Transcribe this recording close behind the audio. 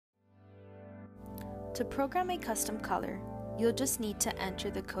To program a custom color, you'll just need to enter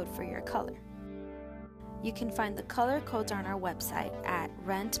the code for your color. You can find the color codes on our website at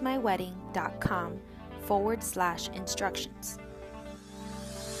rentmywedding.com/instructions.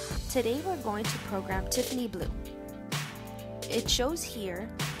 Today we're going to program Tiffany Blue. It shows here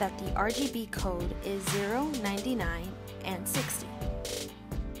that the RGB code is 0, 99, and 60.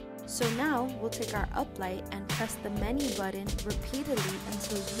 So now we'll take our uplight and press the menu button repeatedly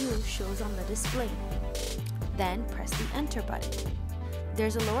until U shows on the display. Then press the enter button.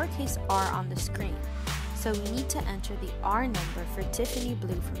 There's a lowercase r on the screen, so we need to enter the R number for Tiffany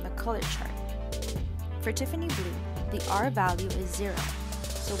Blue from the color chart. For Tiffany Blue, the R value is 0,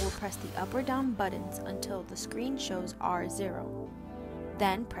 so we'll press the up or down buttons until the screen shows R0.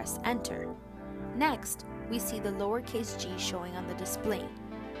 Then press enter. Next, we see the lowercase g showing on the display.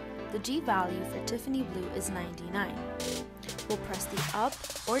 The G value for Tiffany Blue is 99. We'll press the up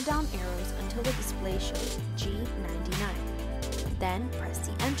or down arrows until the display shows G99. Then press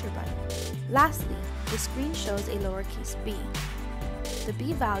the enter button. Lastly, the screen shows a lowercase b. The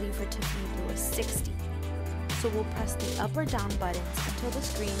B value for Tiffany Blue is 60. So we'll press the up or down buttons until the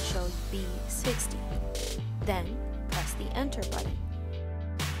screen shows B60. Then press the enter button.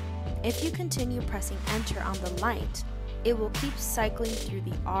 If you continue pressing enter on the light, it will keep cycling through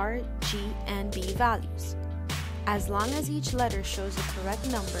the R, G, and B values. As long as each letter shows the correct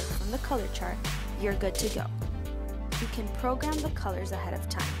number from the color chart, you're good to go. You can program the colors ahead of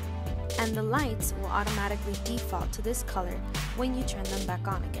time, and the lights will automatically default to this color when you turn them back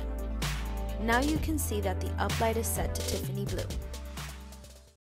on again. Now you can see that the uplight is set to Tiffany Blue.